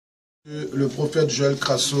Le prophète Joël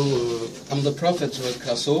Crasso, I'm the prophet Joël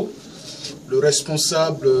Crasso, le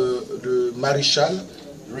responsable de maréchal,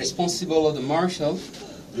 responsible of the marshal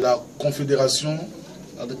de la Confédération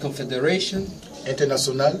of the Confederation,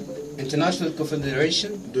 internationale International Confederation,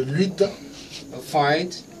 de lutte a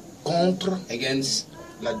fight contre against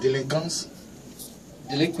la délinquance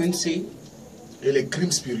delinquency et les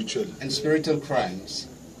crimes spirituels. and spiritual crimes.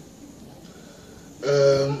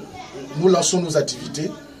 Nous lançons nos activités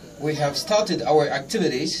We have started our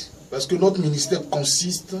activities parce que notre ministère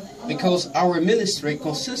consiste because our ministry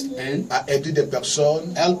consists in à aider des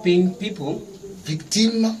personnes helping people,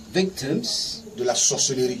 victimes victims de la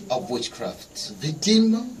sorcellerie, of witchcraft,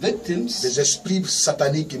 victimes victims des esprits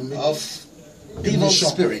sataniques et of et evil méchants.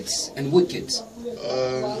 spirits and wicked.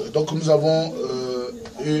 Donc nous avons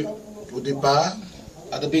eu au départ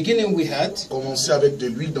At the beginning we had commencé avec de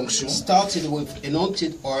l'huile d'onction. started with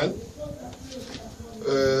anointed oil.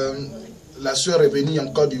 La sœur est venue en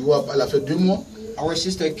Côte d'Ivoire, elle a fait 2 mois. Our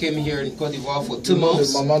sister came here in Côte d'Ivoire for 2 Le nom de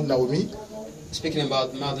months. maman de Naomi, Speaking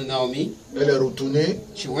about Mother Naomi, elle est retournée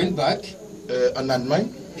she went back en Allemagne.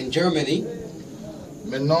 in Germany.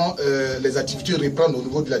 Maintenant, les activités reprennent au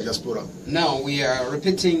niveau de la diaspora. Now we are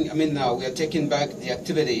now we are taking back the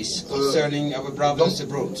activities concerning our brothers donc,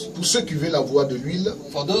 abroad. Pour ceux qui veulent avoir de l'huile,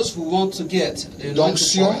 For those who want to get the anointed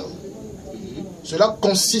d'onction, oil, cela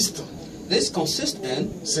consiste, this consists in,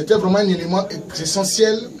 c'était vraiment un élément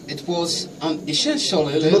essentiel it was an essential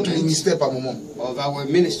de notre element ministère par moment. of our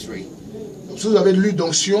ministry. Si vous avez de l'huile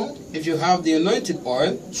d'onction, If you have the anointed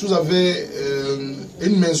oil, si vous avez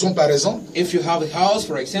une maison par exemple, if you have a house,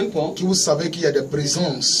 for example, que vous savez qu'il y a des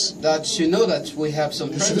présences, that you know that we have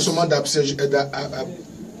some il suffit presence, seulement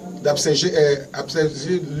d'abserger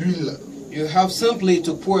l'huile you have simply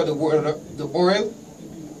to pour the oil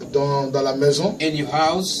dans la maison, in your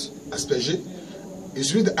house, asperger. Il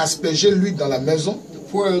suffit d'asperger l'huile dans la maison to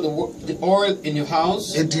pour the oil in your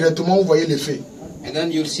house, et directement vous voyez l'effet. and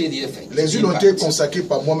then you'll see the effect. Les huiles ont été consacrées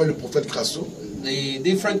par moi-même, le prophète Crasso. The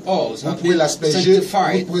different oils Vous have pouvez been l'asperger, vous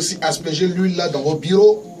sanctified. pouvez aussi asperger l'huile là dans vos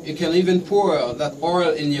bureaux. You can even pour that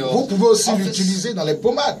oil in your Vous pouvez aussi office. l'utiliser dans les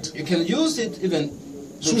pommades. You can use it even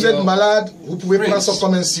Si with vous êtes your malade, vous pouvez drinks. prendre ça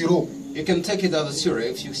comme un sirop. You can take it as a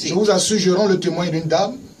syrup if you Je see. vous assure, je rends le témoin d'une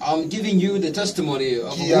dame I'm giving you the testimony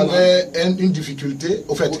of qui a woman. avait une difficulté.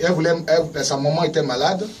 Au fait, sa maman était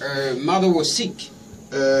malade. Her mother was sick.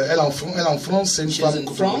 Elle en France, c'est une She's femme in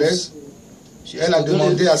congolaise. She's Elle a a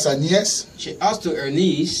demandé à sa nièce She asked to her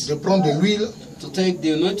niece de prendre de l'huile to take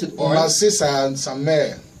the anointed pour oil masser sa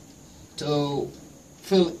mère. to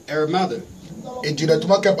fill her mother. Et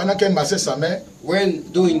directement, pendant qu'elle massait sa mère, When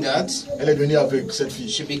doing that, elle est devenue aveugle, cette fille.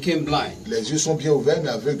 she became blind. Les yeux sont bien ouverts, mais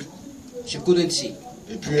aveugles. She couldn't see.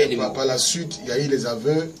 Et puis, Anymore. par la suite, il y a eu les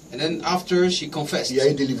aveux, And then after she confessed. il y a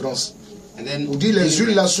eu délivrance. And then Pour dire, les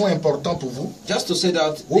huiles là sont importantes pour vous. just to say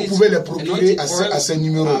that Vous these pouvez les procurer anointed à ces oils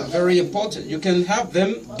numéros are là. very important. You can have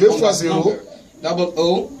them 2 on fois that 0, number.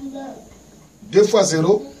 2 fois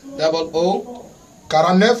 0, 00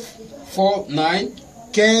 49, 49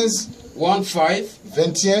 15, 15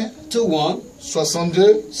 21, 21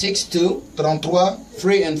 62, 62 33,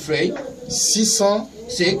 3 and 3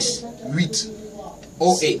 608.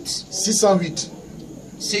 608 608.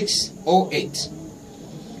 608.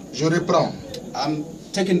 Je reprends. I'm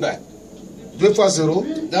taking back 2 fois 0,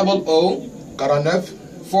 00 49,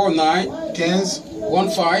 49 15, 15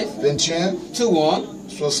 21, 21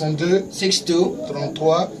 62, 62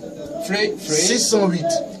 33, 3 608.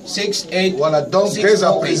 68. Voilà, donc 608. dès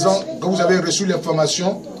à présent, quand vous avez reçu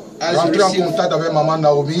l'information, As rentrez you en receive, contact avec maman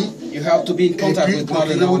Naomi you have to be in et contact puis with Mother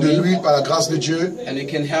procurez-vous de Naomi, l'huile par la grâce de Dieu. and you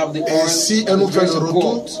can have the Et oil si and elle nous the fait grace le of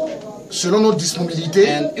retour, God. selon notre disponibilité,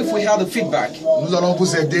 And if we have the feedback, nous allons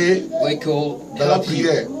vous aider we could dans la help you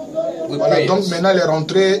prière. with Voilà, prayers. donc maintenant elle est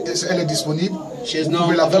rentrée, elle est disponible. She is Vous now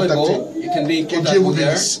pouvez la contacter. available. You can be in Que contact Dieu vous with her.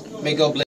 bénisse. May God bless.